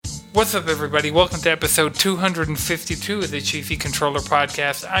What's up, everybody? Welcome to episode 252 of the Chiefy Controller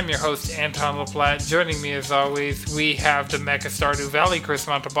Podcast. I'm your host, Anton LaPlatte. Joining me, as always, we have the Mecha Stardew Valley, Chris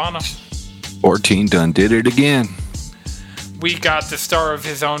Montalbano. 14 done did it again. We got the star of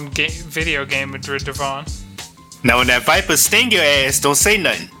his own video game, Madrid Devon. Now when that viper sting your ass, don't say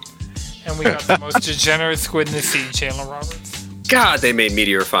nothing. And we got the most degenerate squid in the sea, Chandler Roberts. God, they made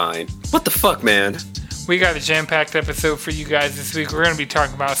Meteor fine. What the fuck, man? We got a jam-packed episode for you guys this week. We're going to be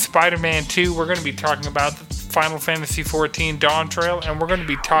talking about Spider-Man 2. We're going to be talking about the Final Fantasy XIV Dawn Trail. And we're going to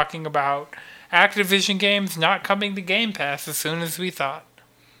be talking about Activision games not coming to Game Pass as soon as we thought.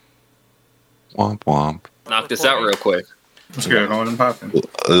 Womp womp. Knock this out real quick. What's going on and popping?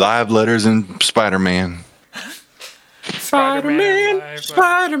 Live letters and Spider-Man. Spider-Man.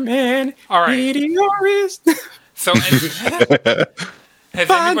 Spider-Man. All right. Meteorist. So, has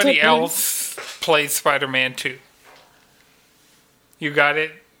anybody else played Spider-Man 2? You got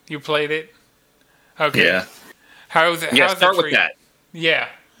it? You played it? Okay. Yeah. How's it? Yeah, how's start it for with you? that. Yeah.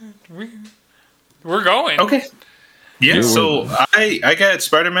 We're going. Okay. Yeah, so I got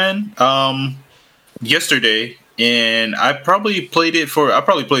Spider-Man yesterday, and I probably played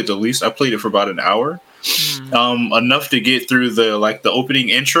the least. I played it for about an hour. Enough to get through the opening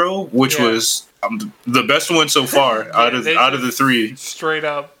intro, which was the best one so far out of the three. Straight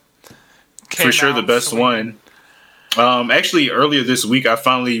up. For sure the best one. Actually, earlier this week, I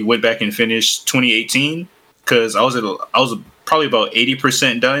finally went back and finished 2018 because I was probably about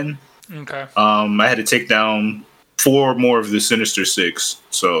 80% done. Okay. I had to take down 4 more of the Sinister Six,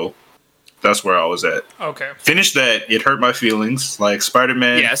 so that's where I was at. Okay. Finished that. It hurt my feelings. Like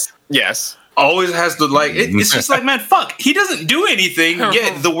Spider-Man. Yes. Always has to it's just like, man, fuck. He doesn't do anything.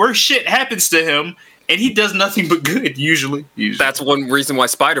 Yet the worst shit happens to him, and he does nothing but good. Usually. That's one reason why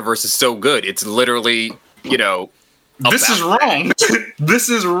Spider-Verse is so good. It's literally, this is wrong. This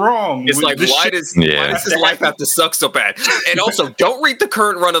is wrong. It's like, why does his life have to suck so bad? And also, don't read the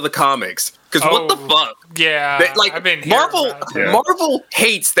current run of the comics because what the fuck? Yeah, I've been Marvel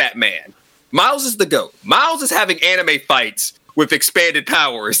hates that man. Miles is the GOAT. Miles is having anime fights with expanded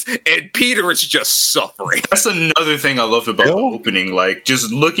powers, and Peter is just suffering. That's another thing I love about the opening. Like,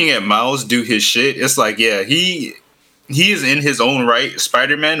 just looking at Miles do his shit, it's like, yeah, he is in his own right,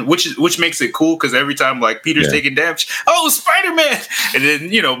 Spider-Man, which makes it cool because every time Peter's taking damage, oh, Spider-Man,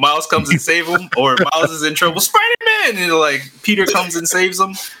 and then Miles comes and saves him, or Miles is in trouble, Spider-Man, and Peter comes and saves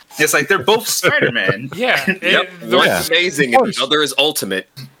him. It's like they're both Spider-Man. Yeah, One's amazing, and the other is ultimate.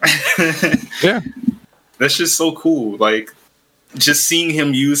 Yeah, that's just so cool. Just seeing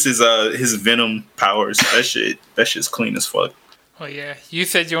him use his Venom powers, that shit's clean as fuck. Oh yeah, you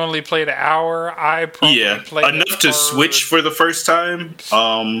said you only played an hour. I probably played enough to switch for the first time.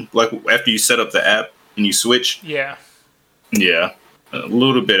 After you set up the app and you switch. Yeah, a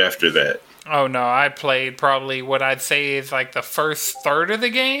little bit after that. Oh no, I played probably what I'd say is the first third of the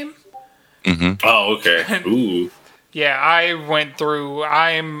game. Mm-hmm. Oh, okay. Ooh. Yeah, I went through.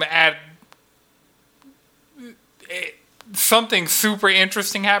 I'm at. Something super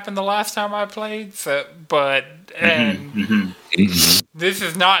interesting happened the last time I played, this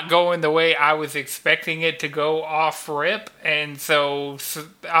is not going the way I was expecting it to go off rip, and so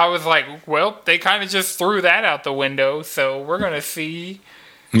I was like, well, they kind of just threw that out the window, so we're gonna see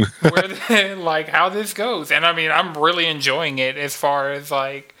where how this goes. And I mean, I'm really enjoying it as far as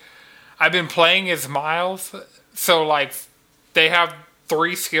I've been playing as Miles, so they have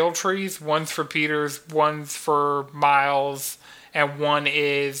 3 skill trees. One's for Peter's, one's for Miles, and one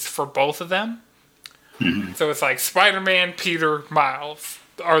is for both of them. Mm-hmm. So it's Spider-Man, Peter, Miles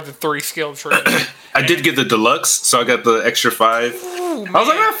are the 3 skill trees. I did get the deluxe, so I got the extra 5. Ooh, I was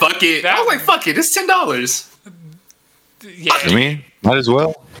like, fuck it. Fuck it. It's $10. Yeah. I mean, might as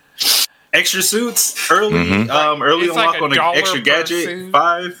well. Extra suits, early unlock on an extra gadget, suit.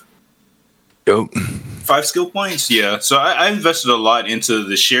 5. Dope. 5 skill points, yeah. So I invested a lot into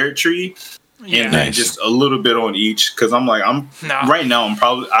the shared tree, and then just a little bit on each because right now I'm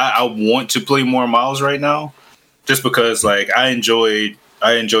probably I want to play more Miles right now, just because I enjoyed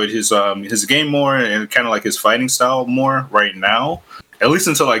his game more and kind of his fighting style more right now, at least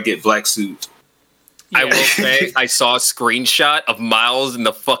until I get Black Suit. Yeah. I will say I saw a screenshot of Miles in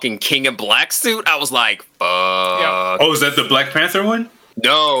the fucking King in Black suit. I was like, fuck. Yeah. Oh, is that the Black Panther one?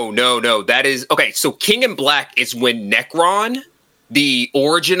 No. That is... Okay, so King in Black is when Necron, the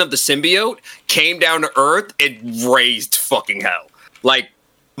origin of the symbiote, came down to Earth and raised fucking hell.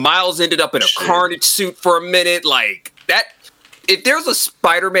 Miles ended up in a Carnage suit for a minute. That... If there's a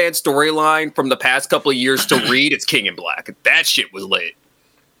Spider-Man storyline from the past couple of years to read, it's King in Black. That shit was lit.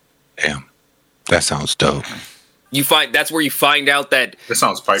 Damn. That sounds dope. that's where you find out that That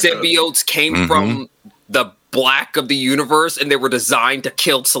sounds piped up. symbiotes came from the black of the universe, and they were designed to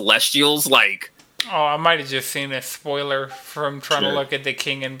kill Celestials. Like, Oh, I might have just seen a spoiler from trying to Shit. look at the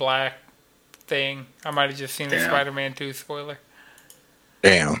King in Black thing. I might have just seen a Damn. Spider-Man 2 spoiler.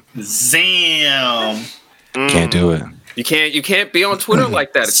 Damn. Zam. Can't do it. you can't be on Twitter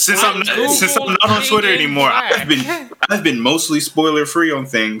like that. It's Since I'm not on Twitter anymore, I've been mostly spoiler free on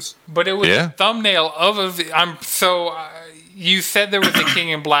things. But it was Yeah. a thumbnail of you said there was a King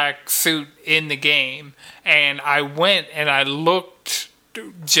in Black suit in the game, and I went and I looked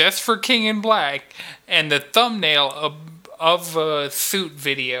just for King in Black, and the thumbnail of a suit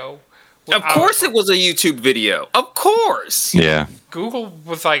video. Of course, it was a YouTube video. Of course. Yeah. Google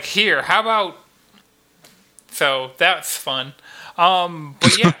was like, "Here, how about?" So that's fun.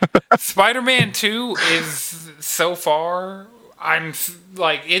 But yeah, Spider-Man 2 is so far. I'm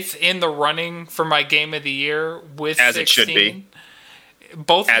like, it's in the running for my game of the year with As 16. it should be.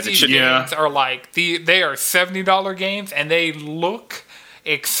 Both As of it these should be. games are like they are $70 games, and they look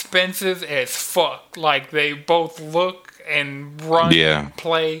expensive as fuck. Like they both look and run, Yeah. and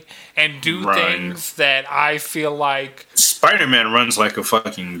play, and do Run. things that I feel like. Spider-Man runs like a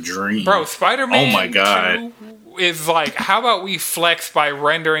fucking dream. Bro, Spider-Man Oh my God. 2 is like, how about we flex by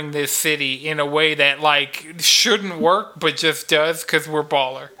rendering this city in a way that, like, shouldn't work, but just does because we're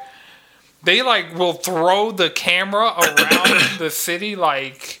baller. They, like, will throw the camera around the city,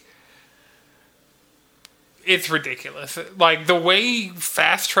 like, it's ridiculous. Like, the way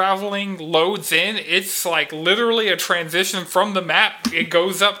fast traveling loads in, it's, like, literally a transition from the map. It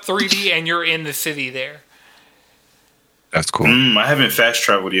goes up 3D, and you're in the city there. That's cool. I haven't fast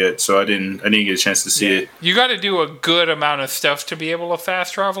traveled yet, so I didn't get a chance to see it. You got to do a good amount of stuff to be able to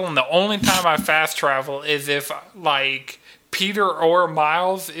fast travel, and the only time I fast travel is if, like, Peter or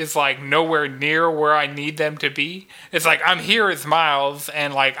Miles is, like, nowhere near where I need them to be. It's like, I'm here as Miles,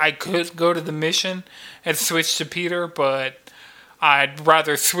 and, like, I could go to the mission and switch to Peter, but I'd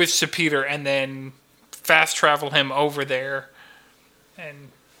rather switch to Peter and then fast travel him over there and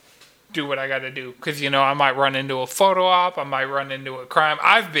do what I got to do. Because, you know, I might run into a photo op. I might run into a crime.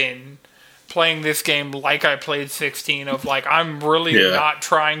 I've been playing this game like I played 16 of, like, I'm really not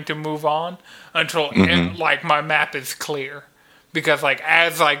trying to move on until, like, my map is clear. Because, like,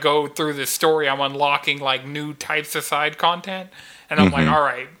 as I go through the story, I'm unlocking, like, new types of side content. And I'm like, all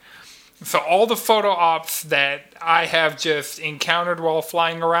right. So all the photo ops that I have just encountered while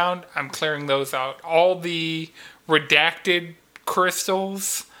flying around, I'm clearing those out. All the redacted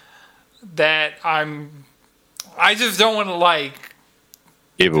crystals that I just don't want to, like,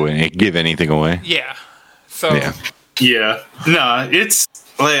 Give anything away. yeah. So Yeah. Yeah, nah, it's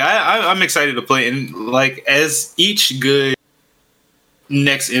like I'm excited to play, and like as each good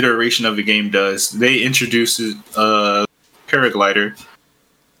next iteration of the game does, they introduce paraglider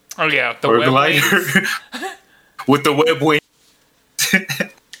oh yeah, the or web wings. glider with the web wing.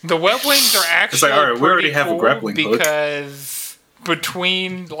 The web wings are actually like, all right, we already pretty have a cool grappling hook. because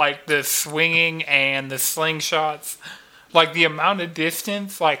between, like, the swinging and the slingshots, like, the amount of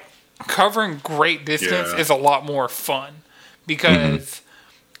distance, like, covering great distance Yeah. is a lot more fun because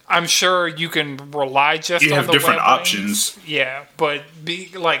I'm sure you can rely just You on have the different web options. wings. Yeah, but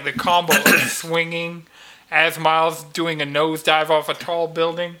like the combo of swinging as Miles doing a nosedive off a tall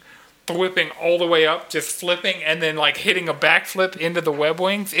building, whipping all the way up, just flipping, and then, like, hitting a backflip into the web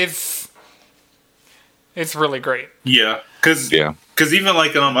wings, it's really great. Yeah, because Yeah. even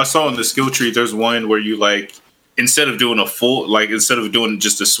like I saw in the skill tree, there's one where you like instead of doing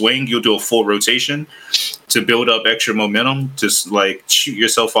just a swing, you'll do a full rotation to build up extra momentum. Just like shoot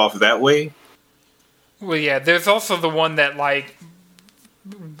yourself off that way. Well, yeah, there's also the one that, like,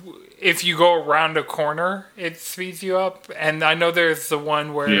 if you go around a corner, it speeds you up. And I know there's the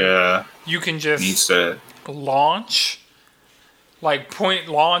one where Yeah, you can needs just that. launch, like, point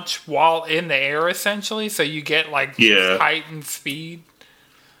launch while in the air, essentially. So you get, like, Yeah. height and speed.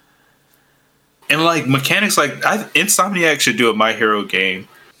 And like mechanics, like Insomniac should do a My Hero game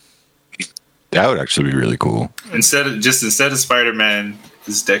That would actually be really cool. instead of Spider-Man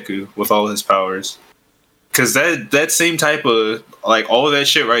is Deku with all his powers. Because that same type of like all of that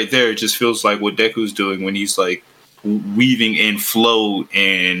shit right there just feels like what Deku's doing when he's like weaving in flow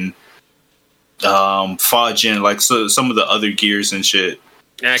and Fajin, like some of the other gears and shit.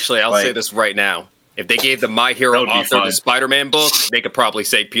 Actually, I'll Like- say this right now. If they gave the My Hero That would be author the fun. Spider-Man book, they could probably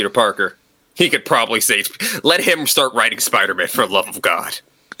save Peter Parker. He could probably save... Let him start writing Spider-Man, for the love of God.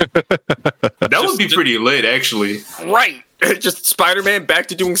 That would be pretty lit, actually. Right! Just Spider-Man back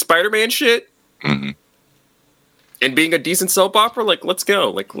to doing Spider-Man shit? Mhm. And being a decent soap opera? Like, let's go.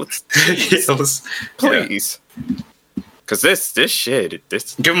 Like, let's... Yeah, Please. Because this shit,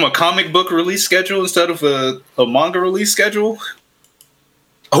 this Give them a comic book release schedule instead of a manga release schedule.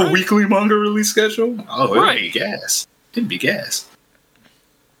 A weekly manga release schedule. Oh, it'd be gas. It'd be gas.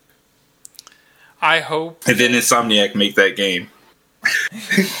 I hope. And then Insomniac make that game.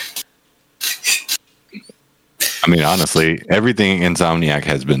 I mean, honestly, everything Insomniac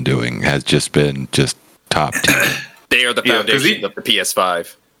has been doing has just been top tier. they are the foundation of the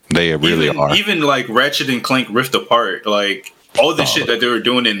PS5. They really are. Even like Ratchet and Clank Rift Apart, like all the shit that they were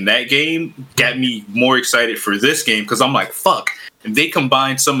doing in that game got me more excited for this game because I'm like, fuck. If they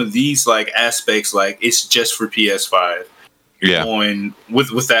combine some of these like aspects, like it's just for PS5. Yeah. On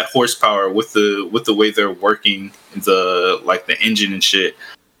with that horsepower, with the way they're working the engine and shit.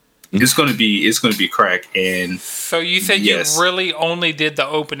 It's gonna be crack. And so you said you really only did the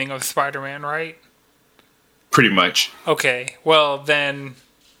opening of Spider-Man, right? Pretty much. Okay. Well, then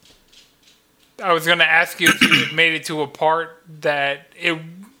I was gonna ask you if you had made it to a part that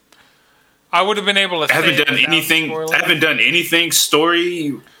I would have been able to. I haven't done anything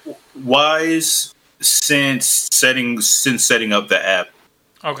story wise since setting up the app.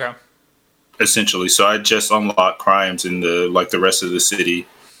 Okay. Essentially, so I just unlocked crimes in the rest of the city.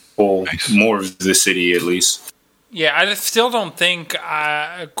 Well, more of the city at least. Yeah, I just still don't think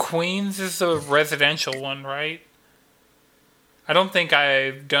Queens is the residential one, right? I don't think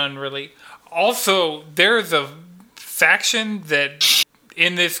I've done really. Also, there's a faction that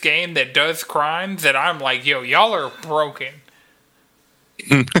in this game that does crimes that I'm like, yo, y'all are broken.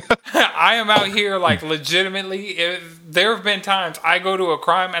 I am out here like legitimately. There have been times I go to a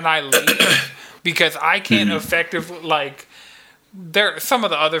crime and I leave because I can't effectively like. There, some of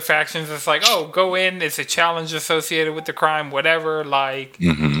the other factions, it's like, oh, go in. It's a challenge associated with the crime, whatever. Like,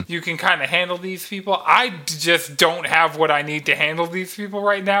 you can kind of handle these people. I just don't have what I need to handle these people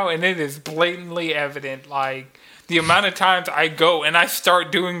right now, and it is blatantly evident. Like, the amount of times I go and I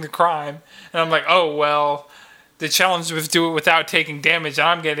start doing the crime, and I'm like, oh, well, the challenge was do it without taking damage, and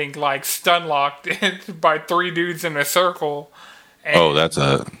I'm getting, like, stun locked by 3 dudes in a circle. And, that's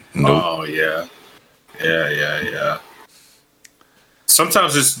a... Nope. Oh, yeah. Yeah.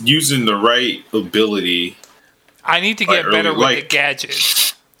 Sometimes it's using the right ability. I need to get better with the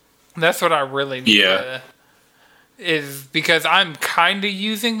gadgets. That's what I really need. Is because I'm kind of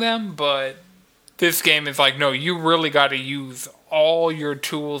using them, but this game is like, no, you really got to use all your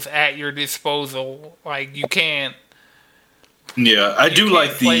tools at your disposal. Like, you can't. Yeah, I do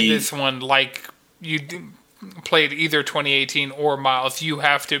like play this one like you played either 2018 or Miles. You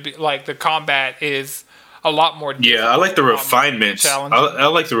have to be like the combat is a lot more. Yeah, I like the refinements. I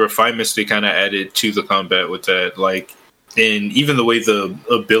like the refinements they kind of added to the combat with that. Like, and even the way the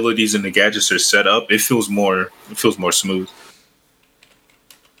abilities and the gadgets are set up, it feels more smooth.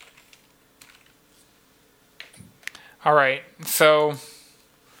 All right, so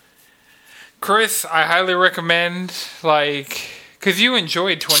Chris, I highly recommend because you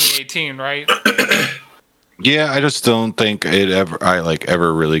enjoyed 2018, right? Yeah, I just don't think I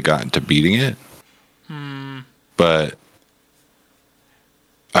ever really got into beating it. But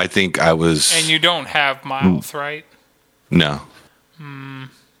I think I was. And you don't have Miles, right? No.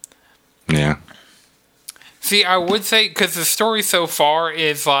 Yeah. See, I would say because the story so far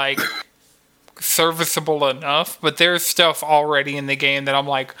is like serviceable enough, but there's stuff already in the game that I'm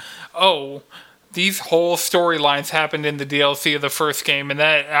like, oh, these whole storylines happened in the DLC of the first game, and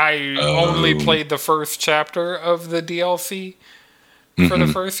that I only played the first chapter of the DLC. For the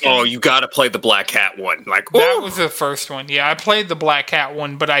first game. Oh, you got to play the Black Cat one. Like, that was the first one. Yeah, I played the Black Cat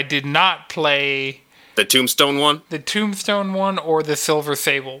one, but I did not play the Tombstone one. The Tombstone one or the Silver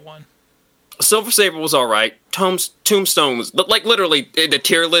Sable one. Silver Sable was all right. Tombstone was like literally the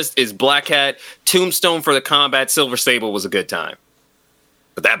tier list is Black Cat, Tombstone for the combat, Silver Sable was a good time.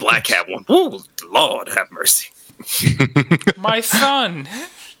 But that Black Cat one, woo, Lord have mercy. My son.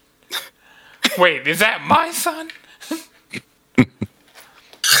 Wait, is that my son?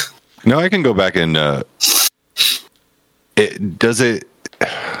 No, I can go back and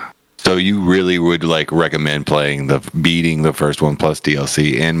so you really would like recommend beating the first one plus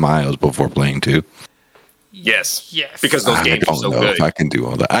DLC and Miles before playing 2? Yes. Yes. Because those games are so good. I don't know if I can do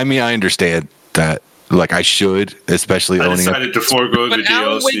all that. I mean, I understand that like I should, especially I owning decided to forego the DLC.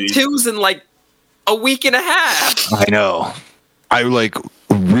 Alan Wake 2's in like a week and a half. I know. I like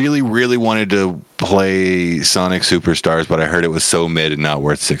really, really wanted to play Sonic Superstars, but I heard it was so mid and not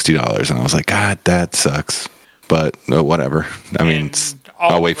worth $60, and I was like, God, that sucks. But whatever. I mean,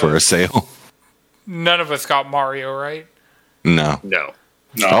 I'll wait for a sale. None of us got Mario, right? No.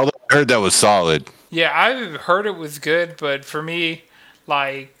 Although I heard that was solid. Yeah, I heard it was good, but for me,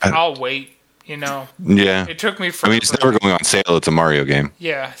 like, I'll wait. You know, Yeah. it took me I forever. mean, it's never going on sale. It's a Mario game.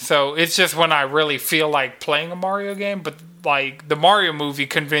 Yeah, so it's just when I really feel like playing a Mario game. But like the Mario movie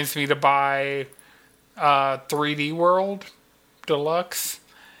convinced me to buy 3D World Deluxe,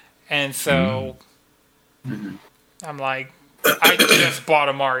 and so I'm like, I just bought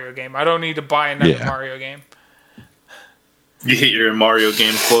a Mario game. I don't need to buy another Mario game. You hit your Mario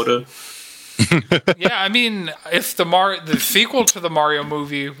game quota. Yeah, I mean, if the sequel to the Mario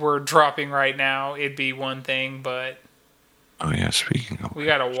movie were dropping right now, it'd be one thing, but Oh yeah, speaking of, we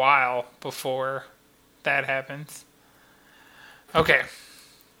got a while before that happens. Okay,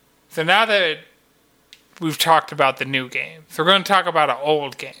 so now that we've talked about the new game, so we're going to talk about an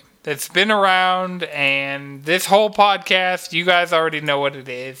old game that's been around, and this whole podcast, you guys already know what it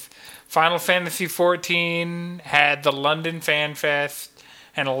is. Final Fantasy XIV had the London Fan Fest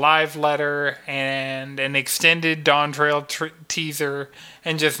and a live letter and an extended Dawn Trail teaser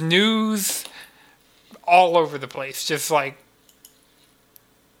and just news all over the place. Just like,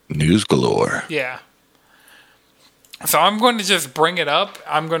 news galore. yeah. So I'm going to just bring it up.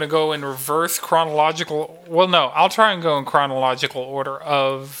 I'm going to go in reverse chronological. Well, no, I'll try and go in chronological order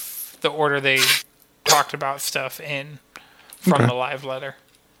of the order they talked about stuff in from the live letter.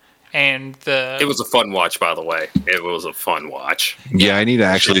 And It was a fun watch, by the way. It was a fun watch. Yeah, I need to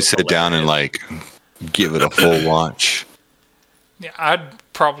actually sit down and like give it a full watch. Yeah, I'd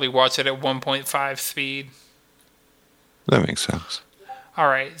probably watch it at 1.5 speed. That makes sense. All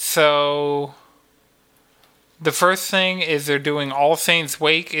right, so the first thing is they're doing All Saints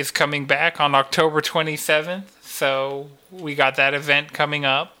Wake is coming back on October 27th. So we got that event coming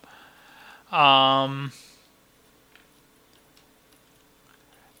up.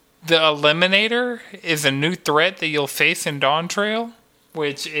 The Eliminator is a new threat that you'll face in Dawn Trail,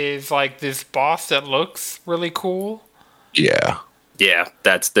 which is like this boss that looks really cool. Yeah. Yeah,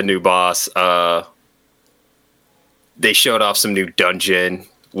 that's the new boss. They showed off some new dungeon.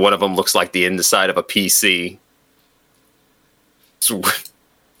 One of them looks like the inside of a PC.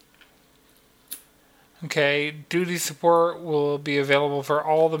 Okay, duty support will be available for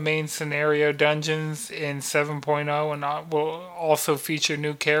all the main scenario dungeons in 7.0 and will also feature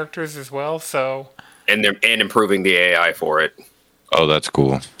new characters as well. So, and improving the AI for it. Oh, that's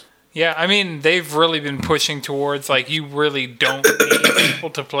cool. Yeah, I mean, they've really been pushing towards, like, you really don't need people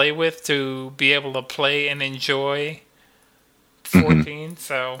to play with to be able to play and enjoy 14,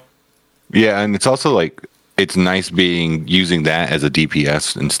 so... Yeah, and it's also, like, it's nice using that as a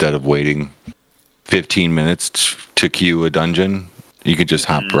DPS instead of waiting 15 minutes to queue a dungeon. You could just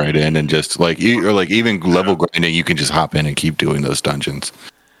hop right in and just, like, or, like, even level grinding, you can just hop in and keep doing those dungeons.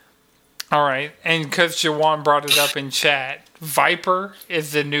 All right, and because Jawan brought it up in chat, Viper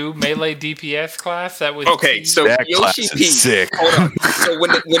is the new melee DPS class that was so that Yoshi class P. is sick. Hold on. So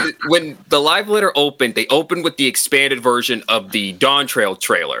when the live letter opened, they opened with the expanded version of the Dawn Trail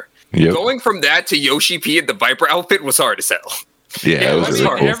trailer. Yep. Going from that to Yoshi P in the Viper outfit was hard as hell. Yeah, it was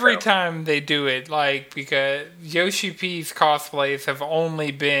really cool. Every time they do it, like, because Yoshi P's cosplays have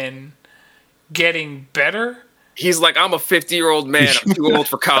only been getting better. He's like, I'm a 50-year-old man. I'm too old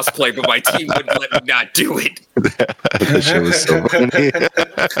for cosplay, but my team wouldn't let me not do it. That shit was so funny.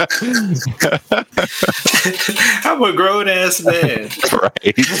 I'm a grown ass man.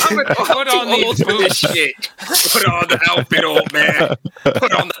 Right. Put on these boots. Shit. Put on the outfit, old man.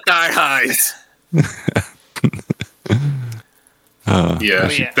 Put on the thigh highs. Yeah,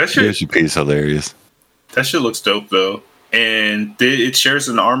 that shit. Yoshi P is hilarious. That shit looks dope though, and it shares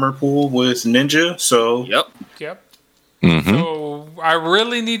an armor pool with Ninja. So Yep. Mm-hmm. So I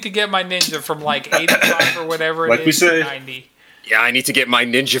really need to get my ninja from like 85 or whatever Like it we is said. to 90. Yeah, I need to get my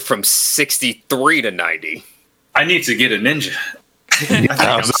ninja from 63 to 90. I need to get a Ninja. I think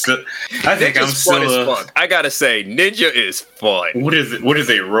I'm Ninja's fun as still. fuck. I gotta say, ninja is fun. What is it? What are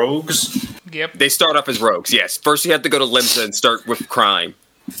they? Rogues? Yep. They start off as rogues, yes. First you have to go to Limsa and start with crime.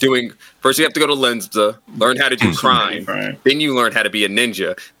 First you have to go to Limsa, learn how to do crime. Right. Then you learn how to be a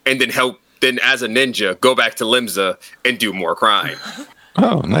ninja. And then as a ninja, go back to Limsa and do more crime.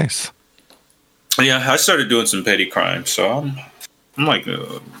 Oh, nice. Yeah, I started doing some petty crime, so I'm like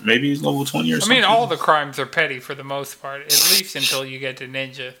maybe level 20 or something. I mean, all the crimes are petty for the most part, at least until you get to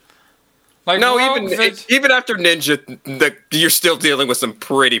ninja. Like, No, rogues, even after ninja, you're still dealing with some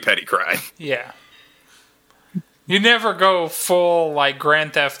pretty petty crime. yeah. You never go full like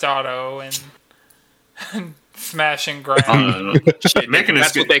Grand Theft Auto and smash and grind. Shit, Making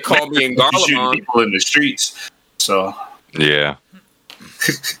that's what they call me in shooting Garlemald. people in the streets. So Yeah.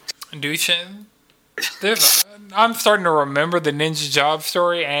 Douching. I'm starting to remember the ninja job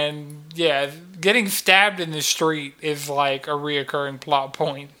story, and yeah, getting stabbed in the street is like a reoccurring plot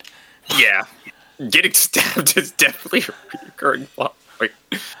point Yeah, getting stabbed is definitely a recurring plot. Like,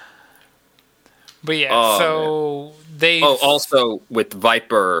 But yeah, so they. oh, also with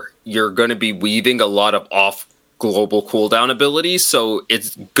Viper, you're going to be weaving a lot of off global cooldown abilities, so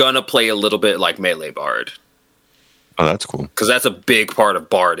it's gonna play a little bit like Melee Bard. Oh, that's cool. Because that's a big part of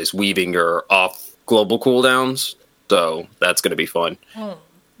Bard is weaving your off global cooldowns. So that's gonna be fun.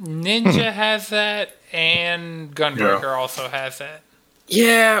 Ninja has that, and Gunbreaker also has that.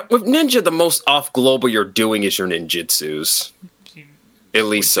 Yeah, with Ninja, the most off global you're doing is your ninjutsus. At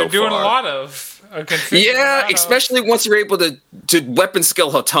least so far. You're doing a lot of. Yeah, especially once you're able to weapon skill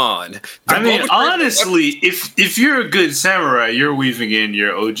Hatan. I mean, honestly, if you're a good samurai, you're weaving in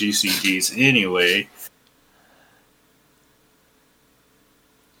your OGCGs anyway.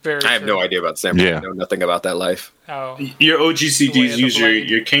 Very I have no idea about samurai. Yeah. I know nothing about that life. Oh. Your OGCGs use your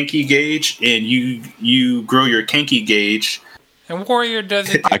blade. Kenki gauge, and you grow your Kenki gauge. And Warrior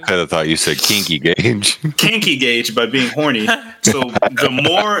does it. I could have thought you said kinky gauge. Kinky gauge by being horny. So the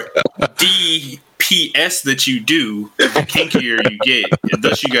more DPS that you do, the kinkier you get. And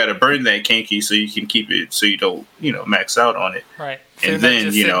thus you gotta burn that kinky so you can keep it so you don't, max out on it. Right. And So you're not then,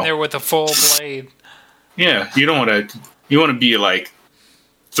 just sitting there with a full blade. Yeah, you wanna be like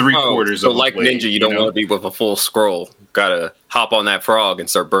 3/4 so of like the blade, Ninja, you don't want to be with a full scroll. Gotta hop on that frog and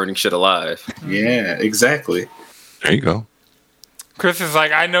start burning shit alive. Yeah, exactly. There you go. Chris is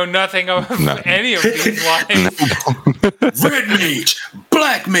like, I know nothing of any of these lines. Red mage,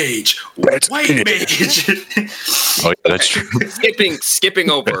 black mage, white mage. Oh, yeah, that's true. Skipping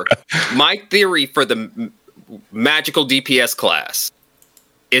over. My theory for the magical DPS class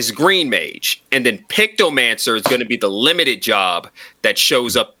is Green Mage, and then Pictomancer is going to be the limited job that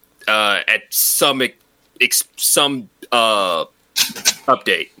shows up at some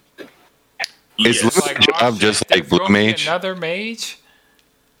update. Is limited job just like Blue Mage? Another mage?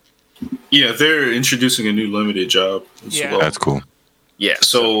 Yeah, they're introducing a new limited job as Yeah. well. That's cool. Yeah.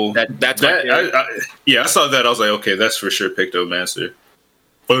 So that's my theory. I saw that. I was like, okay, that's for sure Pictomancer.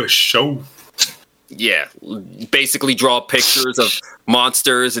 For sure. Yeah, basically draw pictures of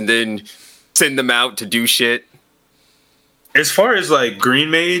monsters and then send them out to do shit. As far as like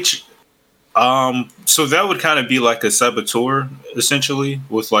Green Mage, so that would kind of be like a saboteur essentially,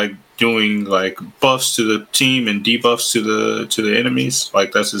 with like doing like buffs to the team and debuffs to the enemies.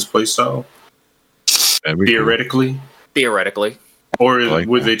 Like that's his playstyle theoretically. Theoretically, or like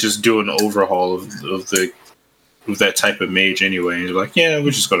would that. they just do an overhaul of that type of mage anyway? And you're like, yeah,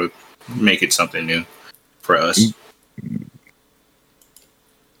 we're just gonna make it something new for us.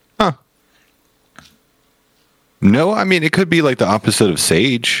 Huh. No, I mean, it could be like the opposite of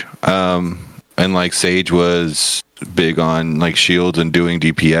Sage. And like Sage was big on like shields and doing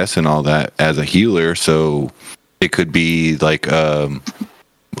DPS and all that as a healer. So it could be like a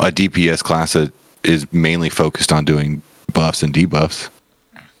DPS class that is mainly focused on doing buffs and debuffs.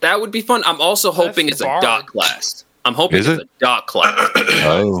 that would be fun. I'm also hoping That's it's a Bard. dot class. I'm hoping Is it's it? a dot class.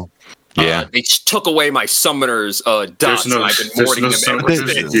 Oh, yeah. They took away my summoners dots, and I've been morting them ever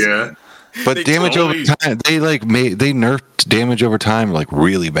since. Yeah. But They damage totally- over time, they nerfed damage over time like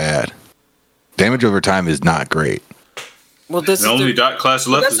really bad. Damage over time is not great. Well, this The is only dot class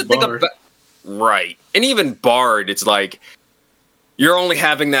left that's is the thing Bard. about right, and even Bard, it's like you're only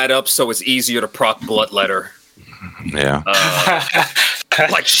having that up so it's easier to proc Bloodletter. Yeah.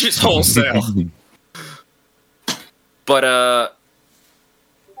 Like shit's wholesale. But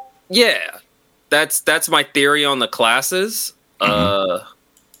yeah, that's my theory on the classes.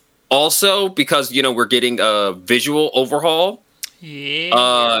 Also, because we're getting a visual overhaul.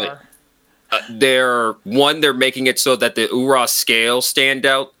 Yeah. They're making it so that the Ura scales stand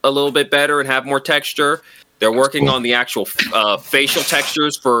out a little bit better and have more texture. They're working cool. on the actual facial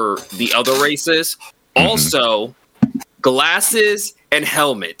textures for the other races. Also, glasses and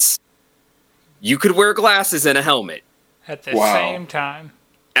helmets. You could wear glasses and a helmet At the Wow. same time.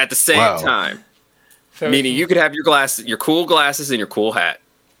 at the same Wow. time. So Meaning you could have your glasses, your cool glasses, and your cool hat.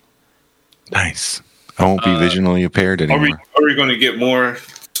 Nice. I won't be visually impaired anymore. Are we going to get more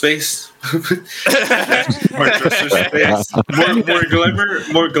space? more dresser space?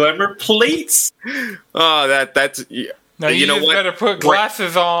 More glamour plates? Oh, that's yeah. No, you know just what? better put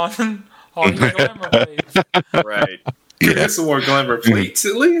glasses on your glamour blades. Right. Can we get some more glamour plates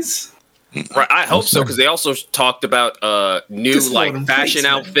at least? Right, I hope so because they also talked about new Just like want 'em fashion face,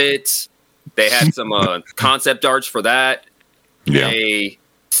 man. outfits. They had some concept arts for that. Yeah. They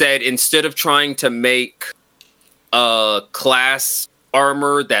said instead of trying to make class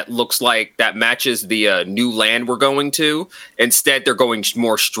armor that looks like that matches the new land we're going to, instead they're going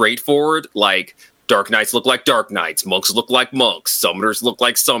more straightforward, like Dark Knights look like Dark Knights. Monks look like monks. Summoners look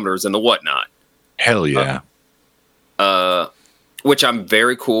like summoners and the whatnot. Hell yeah. Which I'm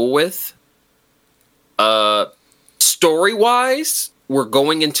very cool with. Story-wise, we're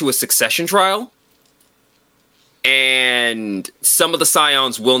going into a succession trial. And some of the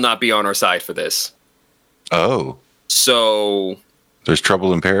Scions will not be on our side for this. Oh. So... There's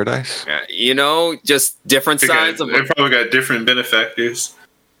trouble in paradise? Just different sides of... They probably got different benefactors.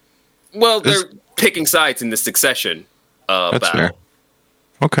 Well, they're picking sides in the succession That's battle. fair.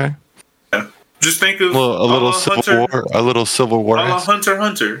 Okay. Yeah. Just think of Well, a little civil war. A little civil war.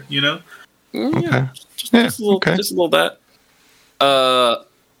 Hunter, Okay. Just a little that.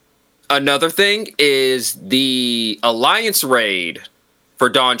 Another thing is the Alliance raid for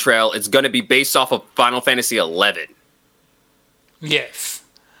Dawn Trail is going to be based off of Final Fantasy XI. Yes.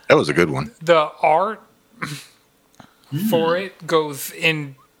 That was a good one. The art for it goes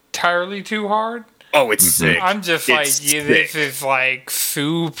entirely too hard. Oh, it's sick. I'm just this is like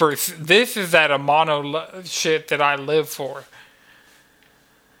super. This is that Amano shit that I live for.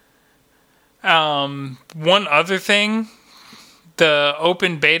 One other thing, the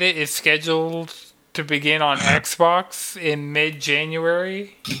open beta is scheduled to begin on Xbox in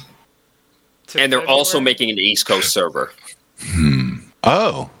mid-January. And they're also making an East Coast server.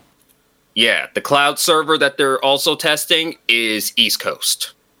 Oh. Yeah, the cloud server that they're also testing is East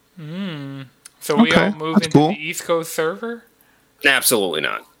Coast. So we all move into the East Coast server? Absolutely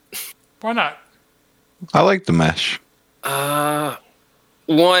not. Why not? I like the mesh. One,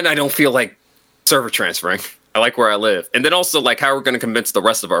 I don't feel like server transferring. I like where I live. And then also, like, how are we going to convince the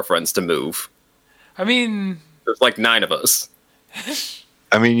rest of our friends to move? I mean... There's like 9 of us.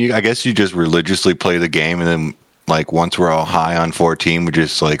 I mean, I guess you just religiously play the game, and then, like, once we're all high on 14, we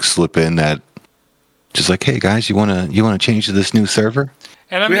just, like, slip in that... Just like, hey, guys, you wanna change to this new server?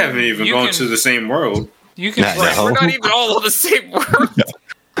 And we haven't even gone to the same world. You can play. We're not even all on the same world.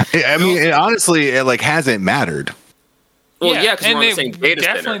 I mean, it honestly, it like hasn't mattered. Well, yeah, because we're on the same data it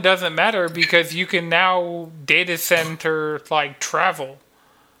definitely center. doesn't matter because you can now data center like travel.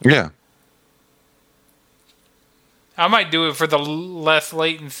 Yeah. I might do it for the less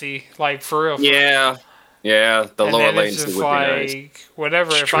latency, like for real. Yeah, the and lower then latency it's just would like, be nice.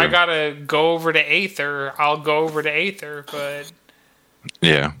 Whatever. It's if true. I gotta go over to Aether, I'll go over to Aether. But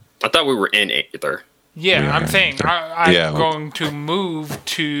Yeah. I thought we were in Aether. yeah, I'm saying I'm Yeah. going to move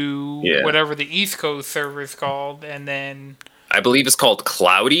to whatever the East Coast server is called, and then I believe it's called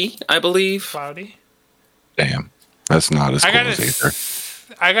Cloudy. I believe. Cloudy. Damn. That's not as cool as Aether.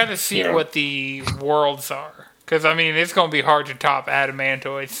 I gotta see what the worlds are, because I mean it's gonna be hard to top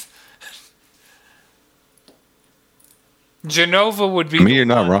Adamantoids. Genova would be you're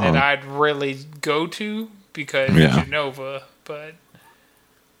not one wrong. that I'd really go to because Genova, but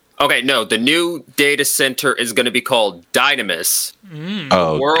Okay, no, the new data center is going to be called Dynamis.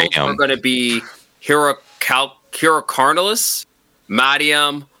 Oh, Worlds damn. are going to be Hyrcarnalus,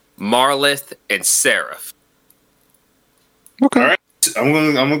 Madium, Marlith, and Seraph. Okay. All right, I'm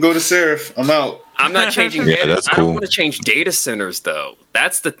gonna go to Seraph. I'm out. I'm not changing Yeah, data. that's I don't cool. want to change data centers though.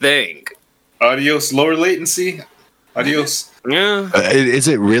 That's the thing. Adios, lower latency. Adios. Yeah. Is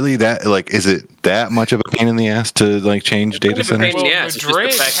it really that, like, is it that much of a pain in the ass to, like, change data centers? Well, Yes, it's just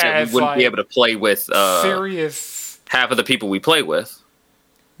Madrid the fact that we has, wouldn't be like, able to play with serious. half of the people we play with.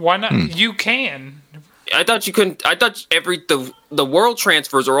 Why not? You can. I thought you couldn't. I thought the world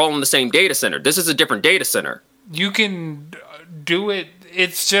transfers are all in the same data center. This is a different data center. You can do it.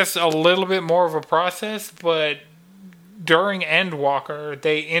 It's just a little bit more of a process, but during Endwalker,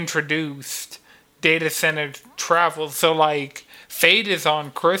 they introduced data center travel. So, like, Fade is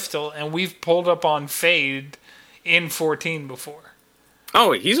on Crystal, and we've pulled up on Fade in 14 before. Oh,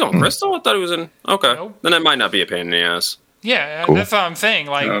 wait, he's on Crystal? I thought he was in... Okay. Nope. Then that might not be a pain in the ass. Yeah, Cool. that's what I'm saying.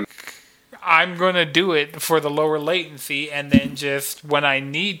 Like, I'm going to do it for the lower latency, and then just when I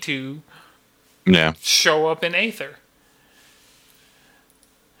need to, Yeah. show up in Aether.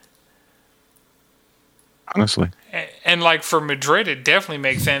 Honestly. And like for Madrid, it definitely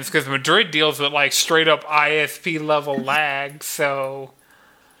makes sense because Madrid deals with like straight up ISP level lag. So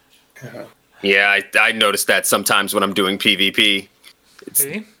Yeah, I noticed that sometimes when I'm doing PvP.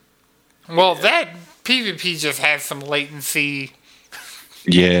 see, well that PvP just has some latency.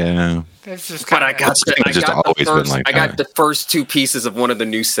 Yeah. That's just But kind I got the first 2 pieces of one of the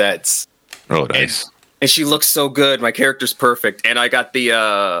new sets. Oh, nice. And she looks so good. My character's perfect. And I got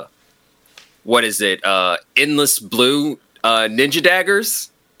the what is it? Endless Blue Ninja Daggers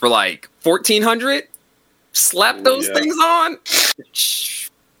for like 1,400. Slap those things on.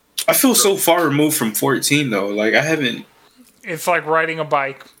 I feel so far removed from 14 though. Like I haven't. It's like riding a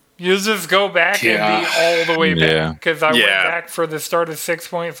bike. You'll just go back and be all the way back. Because I went back for the start of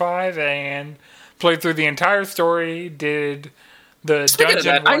 6.5 and played through the entire story, did the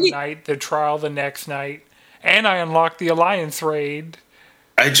dungeon one night, the trial the next night, and I unlocked the Alliance raid.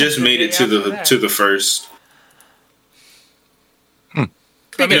 I just made it to the first.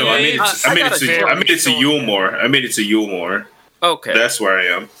 I made it to Yulmore. I made it to Yulmore. Okay. That's where I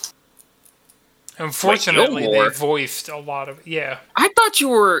am. Unfortunately, they voiced a lot of I thought you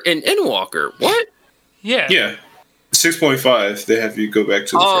were in Endwalker. What? Yeah. 6.5. They have you go back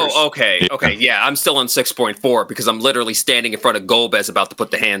to the first. Oh, okay. Okay, yeah. I'm still on 6.4 because I'm literally standing in front of Golbez about to put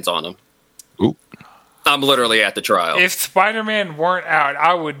the hands on him. Ooh. I'm literally at the trial. If Spider-Man weren't out,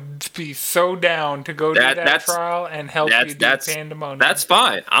 I would be so down to go do that trial and help you do Pandemonium. That's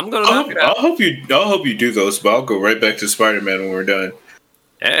fine. I'm gonna knock it out. I'll help you do those, but I'll go right back to Spider-Man when we're done.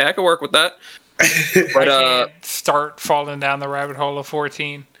 Yeah, I can work with that. But I can't start falling down the rabbit hole of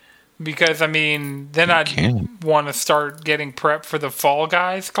 14 because then I'd want to start getting prep for the Fall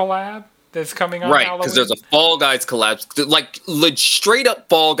Guys collab that's coming on Halloween. Right, because there's a Fall Guys collab. Like straight up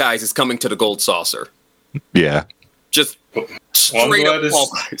Fall Guys is coming to the Gold Saucer. Yeah. Just straight up Fall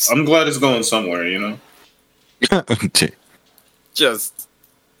Guys. I'm glad it's going somewhere, Just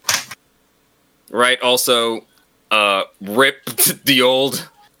right. Also, rip the old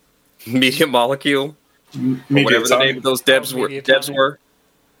Media Molecule, whatever the name of those devs were.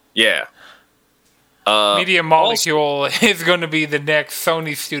 Yeah. Media Molecule is going to be the next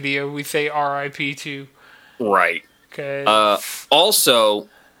Sony studio we say RIP to. Right. Also,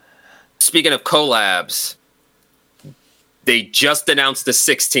 speaking of collabs, they just announced the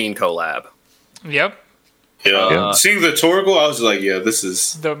 16 collab. Yep. Yeah. Seeing the Torgal, I was like, this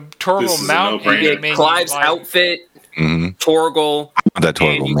is the Torgal mount. You get Clive's outfit, Torgal. That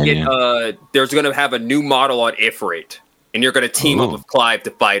Torgal minion. There's going to have a new model on Ifrit, and you're going to team up with Clive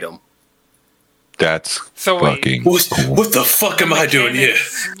to fight him. That's fucking cool. What the fuck am I doing here?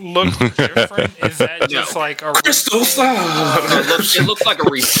 Look different? Is that just like a Crystal it looks like a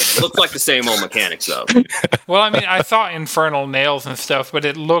reskin. It looks like the same old mechanics though. Well, I saw infernal nails and stuff, but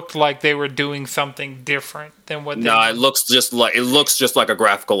it looked like they were doing something different than what. It looks just like a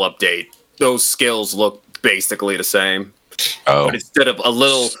graphical update. Those skills look basically the same. But instead of a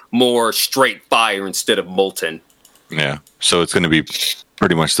little more straight fire instead of molten. Yeah. So it's going to be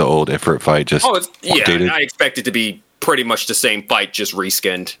pretty much the old Ifrit fight, just updated. I expect it to be pretty much the same fight, just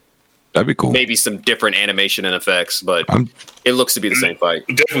reskinned. That'd be cool. Maybe some different animation and effects, but it looks to be the same fight.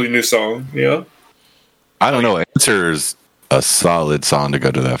 Definitely new song, yeah. I don't know. Answer's a solid song to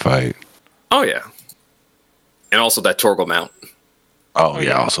go to that fight. Oh, yeah. And also that Torgal mount. Oh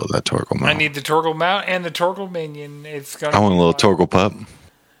yeah, also that Torgal mount. I need the Torgal mount and the Torgal minion. I want a little Torgal pup.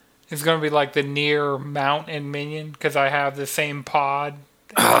 It's going to be like the Nier mount and minion because I have the same pod.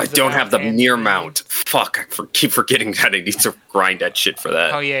 I don't have the Nier mount. Fuck, I keep forgetting that I need to grind that shit for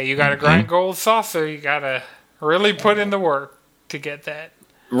that. Oh yeah, you got to grind Gold Saucer. You got to really put in the work to get that.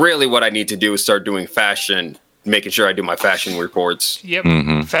 Really what I need to do is start doing fashion, making sure I do my fashion reports. Yep,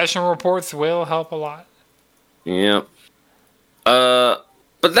 fashion reports will help a lot. Yep. But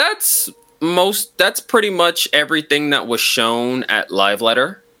that's pretty much everything that was shown at Live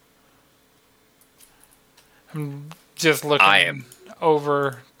Letter. I'm just looking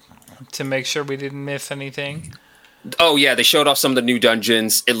over to make sure we didn't miss anything. Oh yeah, they showed off some of the new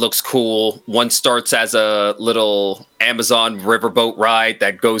dungeons. It looks cool. One starts as a little Amazon riverboat ride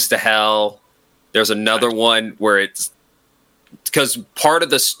that goes to hell. There's another one where it's because part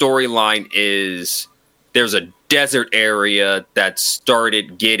of the storyline is there's a desert area that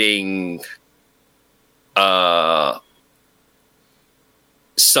started getting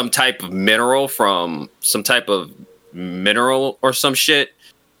some type of mineral or some shit.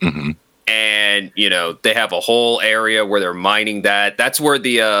 Mm-hmm. And, they have a whole area where they're mining that. That's where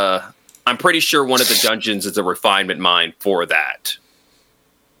I'm pretty sure one of the dungeons is a refinement mine for that.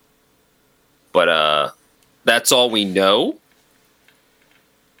 But that's all we know.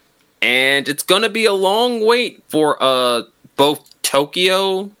 And it's going to be a long wait for both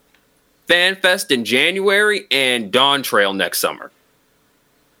Tokyo Fan Fest in January and Dawn Trail next summer.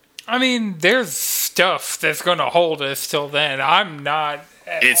 There's stuff that's going to hold us till then. I'm not...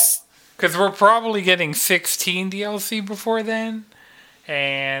 Because we're probably getting 16 DLC before then.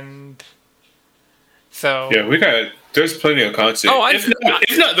 And... So... Yeah, there's plenty of content.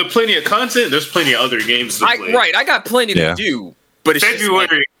 If not the plenty of content, there's plenty of other games to play. Right, I got plenty to do. But it's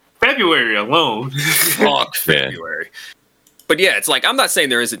February alone. Fuck February. But yeah, it's like, I'm not saying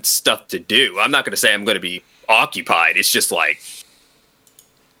there isn't stuff to do. I'm not going to say I'm going to be occupied. It's just like,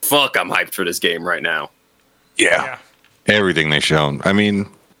 fuck, I'm hyped for this game right now. Yeah. Everything they've shown.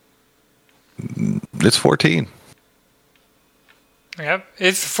 It's 14. Yep,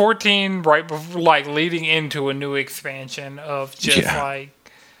 it's 14 right before, like leading into a new expansion of just like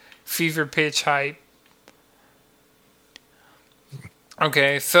fever pitch hype.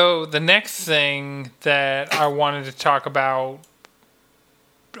 Okay, so the next thing that I wanted to talk about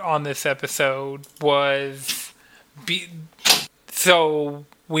on this episode was so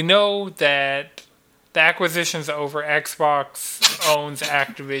we know that the acquisition's over. Xbox owns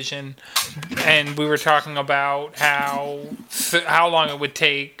Activision, and we were talking about how long it would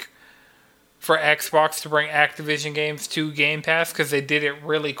take for Xbox to bring Activision games to Game Pass, because they did it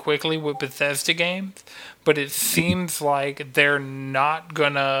really quickly with Bethesda games. But it seems like it's not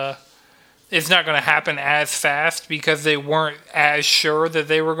gonna happen as fast because they weren't as sure that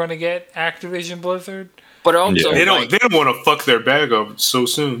they were going to get Activision Blizzard. But also, they don't want to fuck their bag up so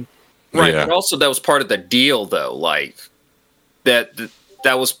soon. Right, but also that was part of the deal, though. Like that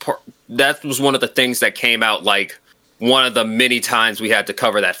was one of the things that came out. Like one of the many times we had to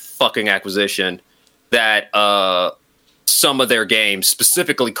cover that fucking acquisition. That some of their games,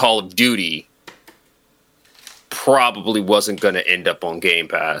 specifically Call of Duty, probably wasn't going to end up on Game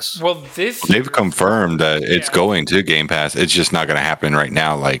Pass. Well, they've confirmed that it's going to Game Pass. It's just not going to happen right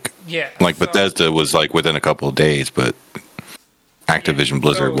now. Like Bethesda was like within a couple of days, but Activision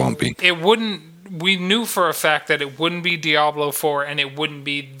Blizzard won't be. It wouldn't. We knew for a fact that it wouldn't be Diablo 4 and it wouldn't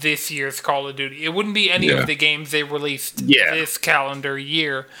be this year's Call of Duty. It wouldn't be any of the games they released this calendar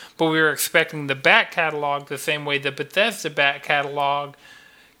year. But we were expecting the back catalog the same way the Bethesda back catalog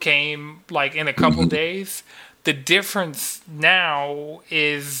came, like in a couple days. The difference now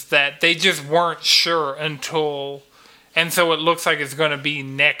is that they just weren't sure until, and so it looks like it's going to be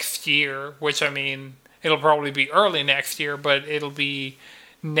next year, which I mean, it'll probably be early next year, but it'll be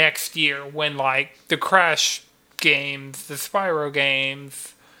next year when like the Crash games, the Spyro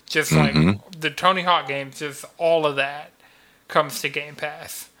games, just like the Tony Hawk games, just all of that comes to Game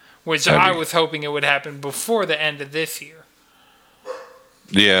Pass, which I was hoping it would happen before the end of this year.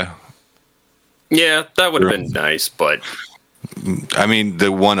 Yeah. Yeah, that would have been nice, but I mean, the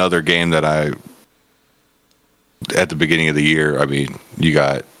one other game that at the beginning of the year, I mean, you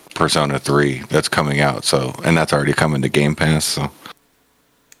got Persona 3 that's coming out, and that's already coming to Game Pass, so.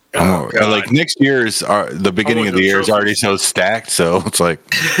 Like next year's the beginning of the year is already so stacked, so it's like,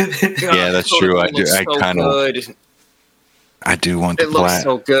 yeah, that's true. I do want the it looks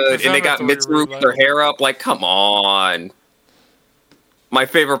so good, and they got Mitsuru with their hair up. Like, come on. My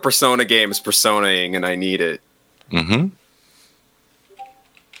favorite Persona game is Persona-ing, and I need it.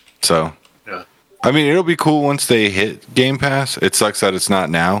 So, I mean, it'll be cool once they hit Game Pass. It sucks that it's not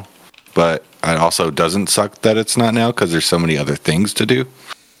now, but it also doesn't suck that it's not now because there's so many other things to do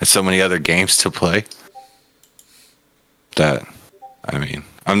and so many other games to play. That, I mean,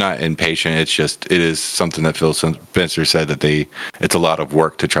 I'm not impatient. It's just, it is something that Phil Spencer said that it's a lot of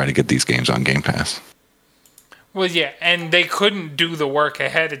work to try to get these games on Game Pass. Well, yeah, and they couldn't do the work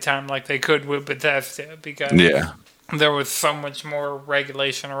ahead of time like they could with Bethesda because there was so much more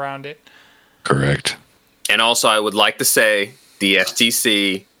regulation around it. Correct. And also, I would like to say the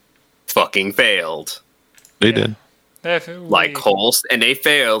FTC fucking failed. They did. Definitely. Like and they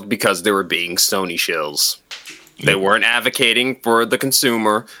failed because they were being Sony shills. They weren't advocating for the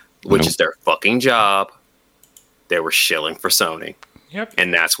consumer, which is their fucking job. They were shilling for Sony. Yep.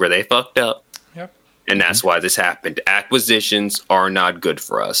 And that's where they fucked up. Yep. And that's why this happened. Acquisitions are not good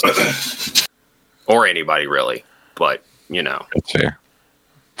for us. Or anybody, really. But, you know. That's fair.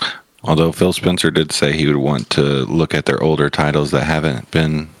 Although Phil Spencer did say he would want to look at their older titles that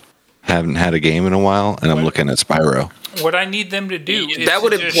haven't had a game in a while, and I'm looking at Spyro. What I need them to do is that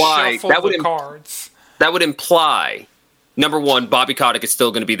would imply cards. That would imply, number one, Bobby Kotick is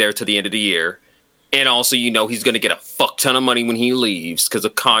still going to be there to the end of the year. And also, you know, he's going to get a fuck ton of money when he leaves because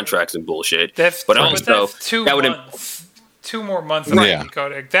of contracts and bullshit. That's 2 months. 2 more months of Bobby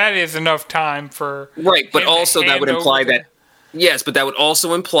Kotick. That is enough time for but also that would imply that but that would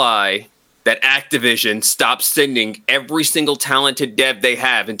also imply that Activision stopped sending every single talented dev they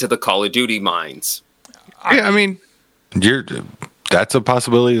have into the Call of Duty mines. Yeah, I mean, that's a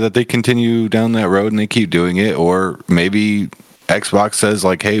possibility that they continue down that road and they keep doing it, or maybe Xbox says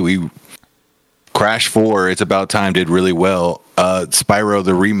like, "Hey, Crash 4, it's about time, did really well. Spyro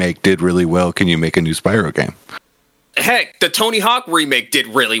the remake did really well. Can you make a new Spyro game?" Heck, the Tony Hawk remake did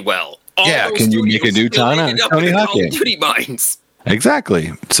really well. Can you make a new Tony Hawk game? Duty mines.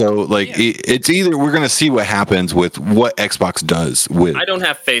 Exactly. So, like, it's either we're going to see what happens with what Xbox does with. I don't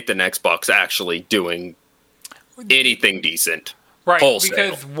have faith in Xbox actually doing anything decent. Right, wholesale.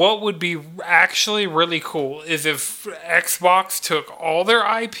 Because what would be actually really cool is if Xbox took all their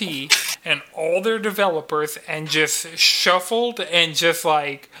IP and all their developers and just shuffled and just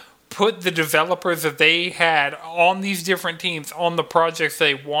like put the developers that they had on these different teams on the projects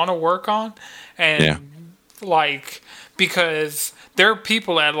they want to work on, and like because there are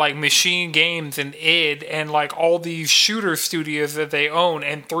people at like Machine Games and id and like all these shooter studios that they own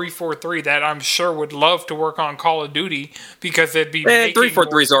and 343 that I'm sure would love to work on Call of Duty because it'd be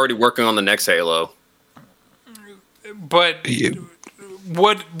 343 is already working on the next Halo. But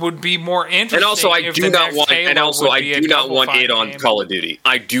what would be more interesting? And also, I do not want it on Call of Duty.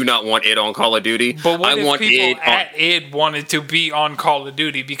 I do not want it on Call of Duty. But what if people at id wanted to be on Call of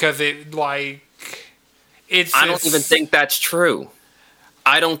Duty because it like it's? I don't even think that's true.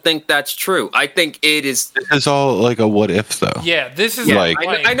 I don't think that's true. I think it is. It's all like a what if, though. Yeah, this is like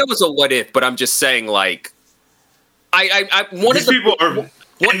I know it's a what if, but I'm just saying like I one of the people are.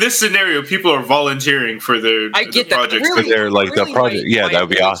 In this scenario, people are volunteering for their projects. Really, they're like the project. Yeah, that would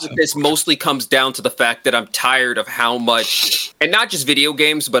be awesome. This mostly comes down to the fact that I'm tired of how much, and not just video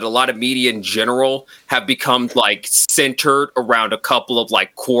games, but a lot of media in general have become like centered around a couple of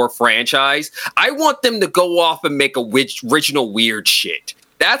like core franchise. I want them to go off and make original weird shit.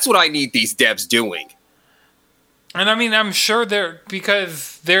 That's what I need these devs doing. And I mean, I'm sure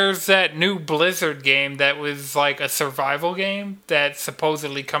because there's that new Blizzard game that was like a survival game that's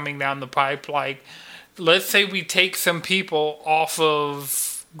supposedly coming down the pipe. Like, let's say we take some people off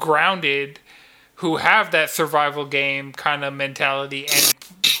of Grounded who have that survival game kind of mentality and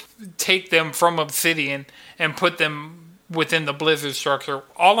take them from Obsidian and put them within the Blizzard structure.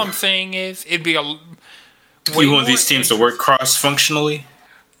 All I'm saying is it'd be you want these teams to work cross-functionally?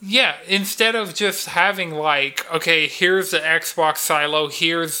 Yeah, instead of just having like, okay, here's the Xbox silo,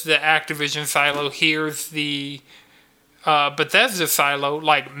 here's the Activision silo, here's the Bethesda silo,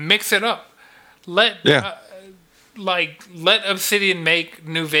 like mix it up. Let Obsidian make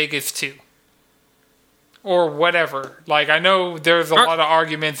New Vegas 2. Or whatever. Like, I know there's a lot of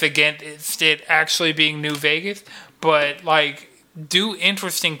arguments against it actually being New Vegas, but like do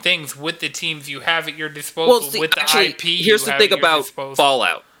interesting things with the teams you have at your disposal, with the IP. Here's the thing about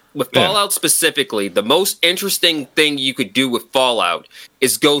Fallout. With Fallout specifically, the most interesting thing you could do with Fallout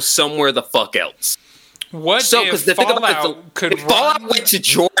is go somewhere the fuck else. What if Fallout went to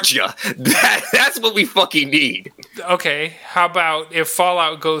Georgia? That's what we fucking need. Okay, how about if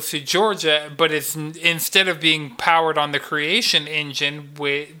Fallout goes to Georgia, but it's instead of being powered on the Creation Engine,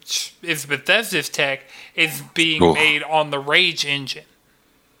 which is Bethesda's tech, is being made on the Rage engine?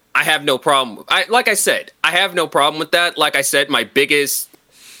 I have no problem. Like I said, I have no problem with that. Like I said, my biggest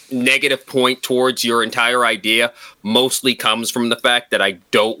negative point towards your entire idea mostly comes from the fact that I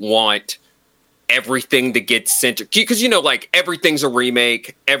don't want everything to get centered, because like everything's a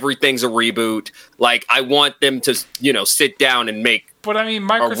remake, everything's a reboot. Like I want them to sit down and make. But I mean,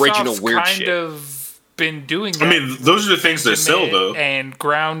 Microsoft's original weird kind of been doing that. I mean, those are the things that sell though, and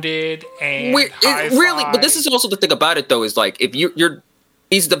Grounded and really. But this is also the thing about it though, is like if you're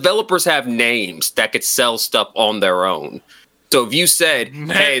these developers have names that could sell stuff on their own. So if you said,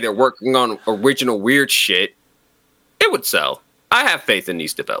 hey, they're working on original weird shit, it would sell. I have faith in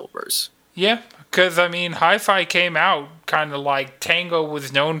these developers. Yeah, because, I mean, Hi-Fi came out kind of like Tango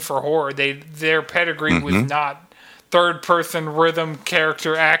was known for horror. Their pedigree was not third-person rhythm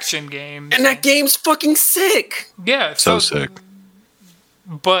character action games. And that game's fucking sick. Yeah. So sick.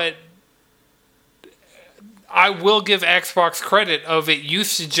 But I will give Xbox credit of it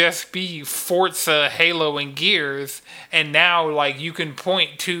used to just be Forza, Halo, and Gears, and now like you can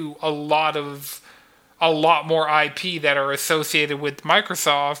point to a lot more IP that are associated with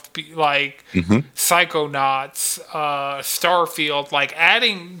Microsoft, like Psychonauts, Starfield, like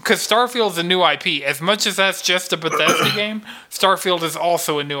adding, because Starfield's a new IP. As much as that's just a Bethesda game, Starfield is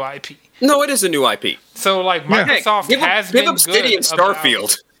also a new IP. No, it is a new IP. So like Microsoft has been good. Give them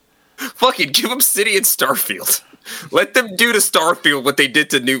Starfield. Fucking give them City and Starfield. Let them do to Starfield what they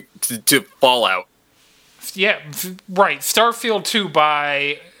did to Fallout. Yeah, right. Starfield 2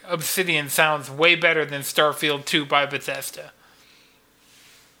 by Obsidian sounds way better than Starfield 2 by Bethesda.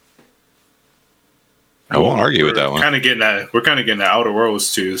 I won't argue with that one. We're kind of getting that Outer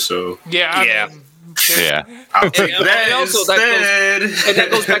Worlds too. So yeah. I'll take that instead. And that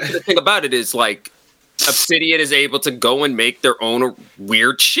goes back to the thing about it is like Obsidian is able to go and make their own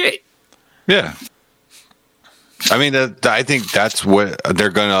weird shit. Yeah. I mean, I think that's what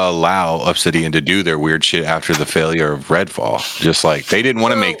they're going to allow Obsidian to do, their weird shit after the failure of Redfall. Just like, they didn't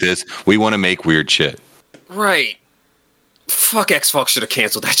want to make this. We want to make weird shit. Right. Fuck, Xbox should have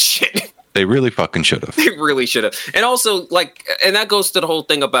canceled that shit. They really fucking should have. They really should have. And also, like, and that goes to the whole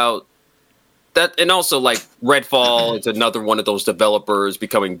thing about that, and also like Redfall is another one of those developers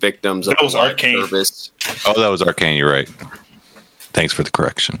becoming victims of That was live Arcane. service. Oh, that was Arcane. You're right. Thanks for the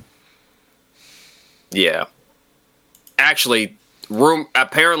correction. Yeah. Actually,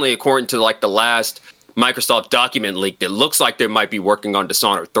 apparently, according to like the last Microsoft document leak, it looks like they might be working on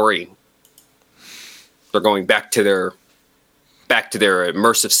Dishonored 3. They're going back to their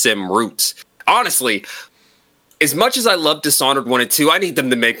immersive sim roots. Honestly, as much as I love Dishonored 1 and 2, I need them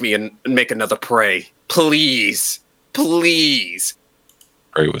to make another Prey. Please. Please.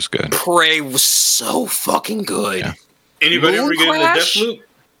 Prey was good. Prey was so fucking good. Yeah. Anybody ever get into Crash? Deathloop?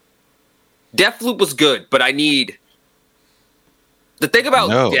 Deathloop was good, but I need... The thing about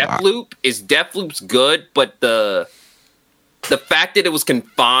Deathloop is Deathloop's good, but the fact that it was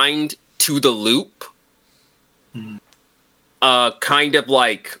confined to the loop kind of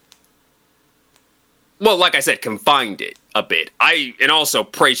like... Well, like I said, confined it a bit. And also,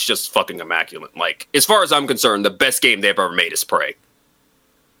 Prey's just fucking immaculate. Like, as far as I'm concerned, the best game they've ever made is Prey.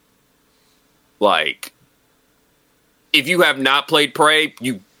 Like, if you have not played Prey,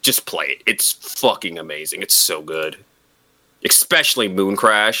 you just play it. It's fucking amazing. It's so good. Especially Moon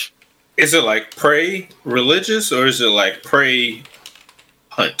Crash. Is it like Prey religious or is it like Prey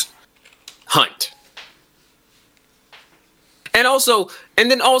hunt? Hunt. And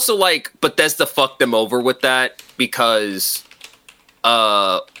then also like Bethesda fucked them over with that because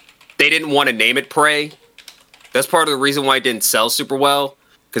they didn't want to name it Prey. That's part of the reason why it didn't sell super well,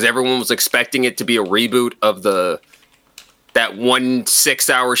 because everyone was expecting it to be a reboot of that 1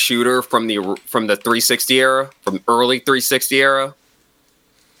 6-hour shooter from the 360 era, from early 360 era.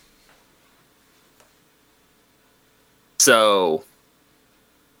 So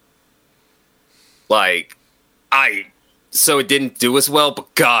like so it didn't do as well,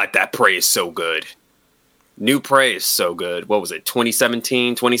 but God, that Prey is so good. New Prey is so good. What was it,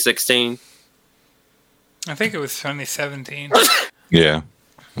 2017, 2016? I think it was 2017. Yeah.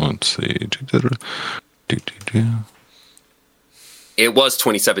 Let's see. It was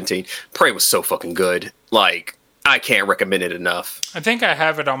 2017. Prey was so fucking good. Like, I can't recommend it enough. I think I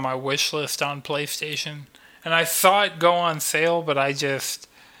have it on my wish list on PlayStation. And I saw it go on sale, but I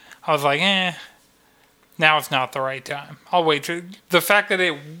was like, now it's not the right time. I'll wait. The fact that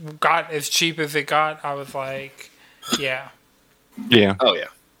it got as cheap as it got, I was like, yeah. Yeah. Oh, yeah.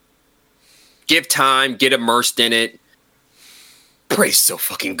 Give time, get immersed in it. Prey's so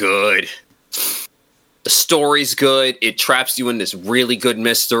fucking good. The story's good. It traps you in this really good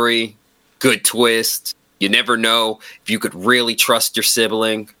mystery. Good twist. You never know if you could really trust your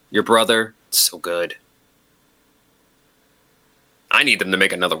sibling, your brother. It's so good. I need them to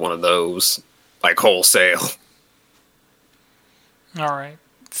make another one of those. Like wholesale. All right.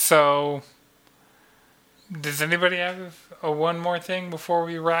 So, does anybody have one more thing before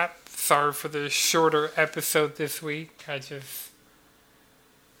we wrap? Sorry for the shorter episode this week. I just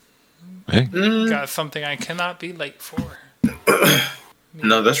got something I cannot be late for.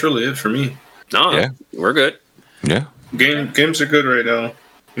 No, that's really it for me. No, yeah. We're good. Yeah. Games are good right now.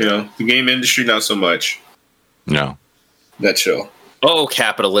 You know, the game industry, not so much. No. That show. Oh,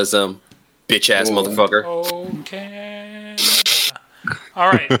 capitalism. Bitch-ass motherfucker. Okay. All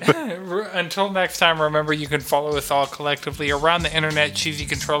right. Until next time, remember you can follow us all collectively around the internet,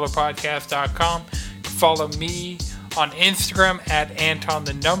 cheesycontrollerpodcast.com. Follow me on Instagram at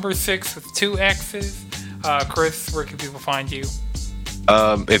Anton6 with 2 X's. Chris, where can people find you?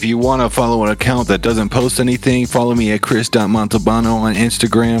 If you want to follow an account that doesn't post anything, follow me at Chris.Montalbano on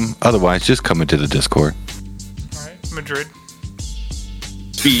Instagram. Otherwise, just come into the Discord. All right. Madrid.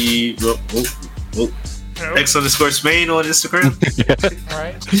 X_Spain on Instagram. All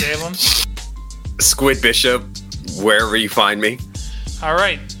right. Jalen. Squid Bishop, wherever you find me. All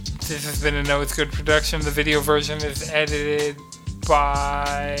right. This has been a Know It's Good production. The video version is edited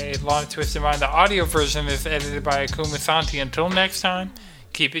by Lana Twisted Mind. The audio version is edited by Akuma Santi. Until next time,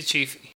 keep it cheesy.